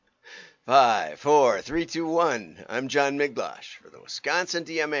Five, four, three, two, one. I'm John Miglosh for the Wisconsin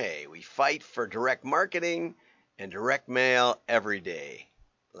DMA. We fight for direct marketing and direct mail every day.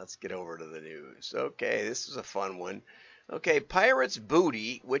 Let's get over to the news. Okay, this is a fun one. Okay, Pirates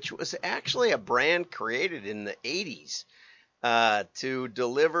Booty, which was actually a brand created in the 80s to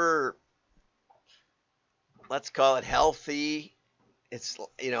deliver, let's call it healthy. It's,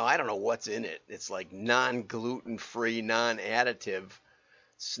 I don't know what's in it. It's like non-gluten free, non-additive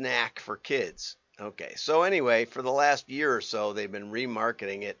snack for kids. Okay, so anyway, for the last year or so, they've been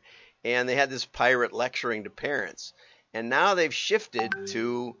remarketing it, and they had this pirate lecturing to parents, and now they've shifted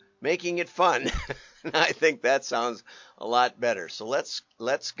to making it fun. I think that sounds a lot better. So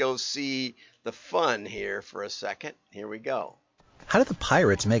let's go see the fun here for a second. Here we go. How did the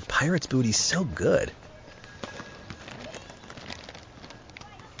pirates make Pirates Booty so good?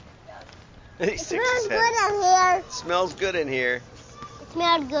 He sticks his head. Good in here. Smells good in here. It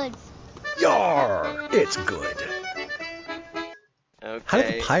smells good. Yaaar! It's good. How did the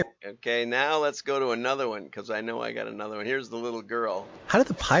Okay. pirates? Okay, now let's go to another one because I know I got another one. Here's the little girl. How did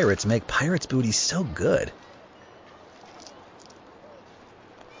the pirates make Pirates Booty so good?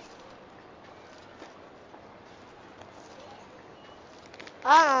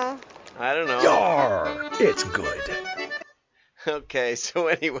 I don't know. Yaaar! It's good. Okay, so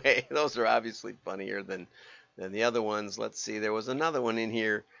anyway, those are obviously funnier than the other ones. Let's see. There was another one in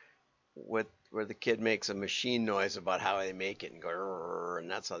here where the kid makes a machine noise about how they make it and go, "Rrrr," and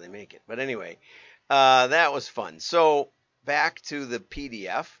that's how they make it. But anyway, that was fun. So back to the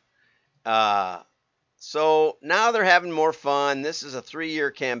PDF. So now they're having more fun. This is a 3-year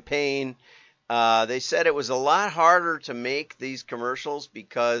campaign. They said it was a lot harder to make these commercials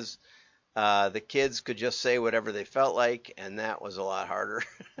because the kids could just say whatever they felt like, and that was a lot harder.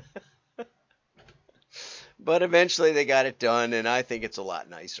 But eventually they got it done, and I think it's a lot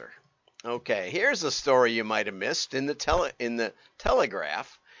nicer. Okay, here's a story you might have missed in the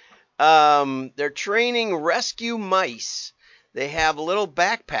Telegraph. They're training rescue mice. They have little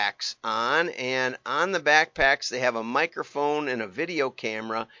backpacks on, and on the backpacks they have a microphone and a video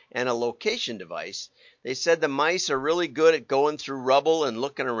camera and a location device. They said the mice are really good at going through rubble and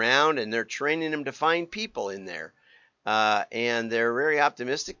looking around, and they're training them to find people in there. And they're very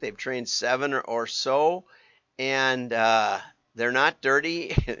optimistic. They've trained 7 or so, and they're not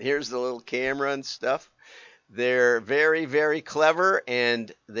dirty. Here's the little camera and stuff. They're very, very clever,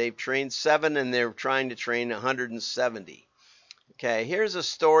 and they've trained 7, and they're trying to train 170. Okay, here's a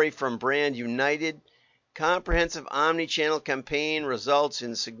story from Brand United. Comprehensive omni-channel campaign results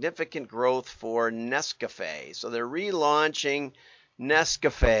in significant growth for Nescafe. So they're relaunching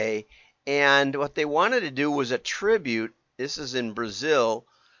Nescafe, and what they wanted to do was a tribute. This is in Brazil.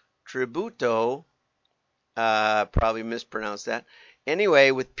 Tributo, probably mispronounced that.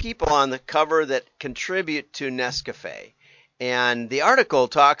 Anyway, with people on the cover that contribute to Nescafe. And the article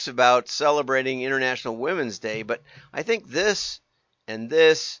talks about celebrating International Women's Day, but I think this and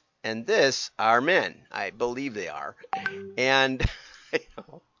this and this are men. I believe they are. And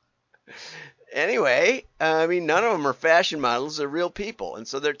anyway, I mean, none of them are fashion models. They're real people. And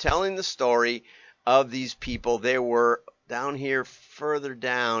so they're telling the story of these people. There were, down here further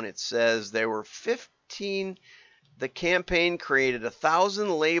down, it says there were 15. The campaign created 1,000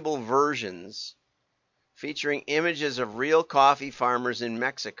 label versions featuring images of real coffee farmers in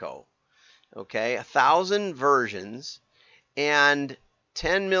Mexico. Okay, 1,000 versions and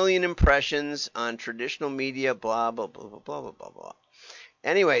 10 million impressions on traditional media, blah, blah, blah, blah, blah, blah, blah, blah.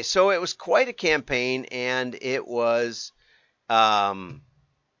 Anyway, so it was quite a campaign, and it was quite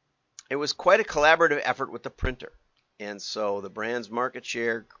a collaborative effort with the printer. And so the brand's market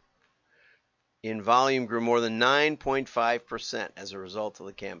share in volume grew more than 9.5% as a result of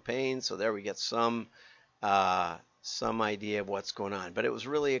the campaign. So there we get some idea of what's going on. But it was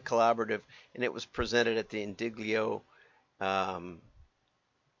really a collaborative, and it was presented at the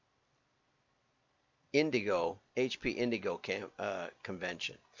HP Indigo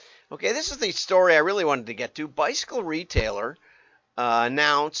convention. Okay, this is the story I really wanted to get to. Bicycle retailer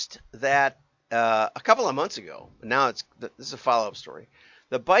announced that a couple of months ago. Now this is a follow-up story.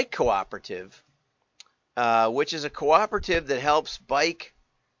 The Bike Cooperative, which is a cooperative that helps bike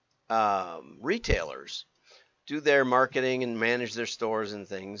retailers do their marketing and manage their stores and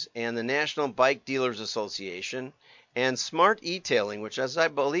things, and the National Bike Dealers Association, and Smart E-Tailing, which I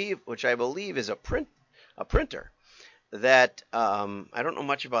believe is a printer that I don't know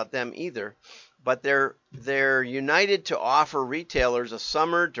much about them either, but they're united to offer retailers a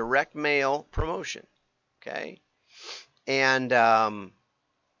summer direct mail promotion. Okay, and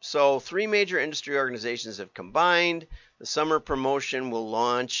so 3 major industry organizations have combined. The summer promotion will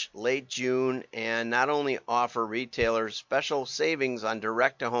launch late June and not only offer retailers special savings on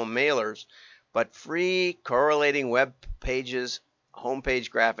direct-to-home mailers, but free correlating web pages,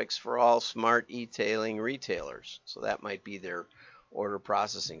 homepage graphics for all smart e-tailing retailers. So that might be their order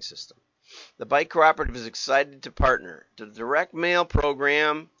processing system. The Bike Cooperative is excited to partner. The direct mail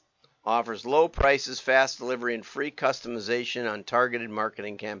program offers low prices, fast delivery, and free customization on targeted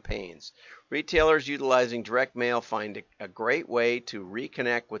marketing campaigns. Retailers utilizing direct mail find a great way to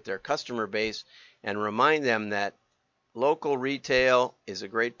reconnect with their customer base and remind them that local retail is a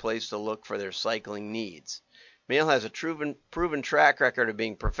great place to look for their cycling needs. Mail has a proven track record of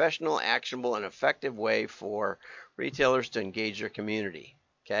being professional, actionable, and effective way for retailers to engage their community.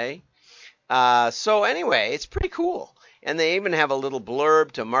 Okay? So anyway, it's pretty cool. And they even have a little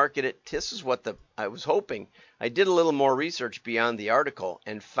blurb to market it. This is what I was hoping. I did a little more research beyond the article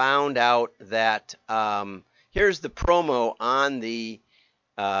and found out that here's the promo on the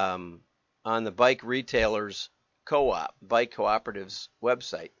bike retailers bike cooperatives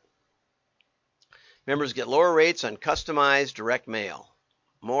website. Members get lower rates on customized direct mail.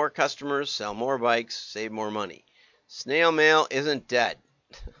 More customers sell more bikes, save more money. Snail mail isn't dead.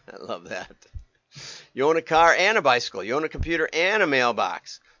 I love that. You own a car and a bicycle. You own a computer and a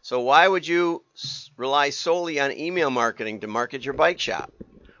mailbox. So why would you rely solely on email marketing to market your bike shop?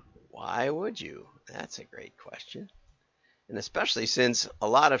 Why would you? That's a great question. And especially since a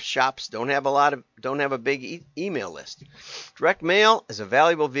lot of shops don't have a big email list. Direct mail is a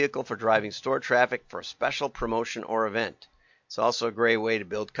valuable vehicle for driving store traffic for a special promotion or event. It's also a great way to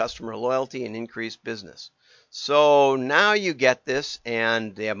build customer loyalty and increase business. So now you get this,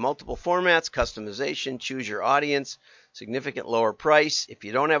 and they have multiple formats, customization, choose your audience, significant lower price. If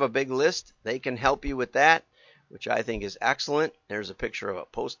you don't have a big list, they can help you with that, which I think is excellent. There's a picture of a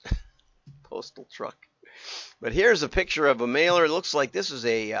postal truck. But here's a picture of a mailer. It looks like this is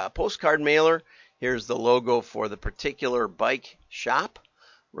a postcard mailer. Here's the logo for the particular bike shop,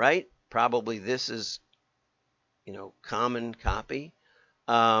 right? Probably this is, common copy.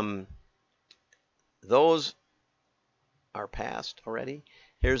 Those are passed already.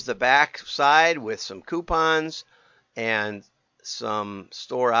 Here's the back side with some coupons and some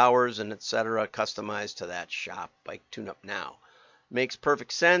store hours and etc. customized to that shop. Bike Tune Up Now. Makes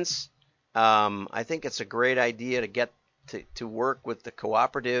perfect sense. I think it's a great idea to get to work with the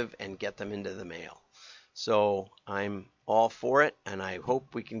cooperative and get them into the mail. So I'm all for it, and I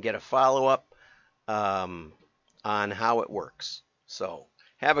hope we can get a follow-up on how it works. So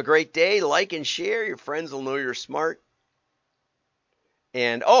have a great day. Like and share. Your friends will know you're smart.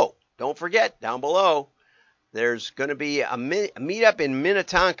 And don't forget, down below, there's going to be a meetup in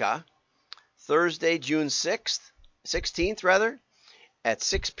Minnetonka, Thursday, June 16th rather, at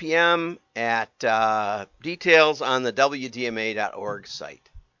 6 p.m. at details on the WDMA.org site.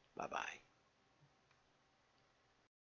 Bye-bye.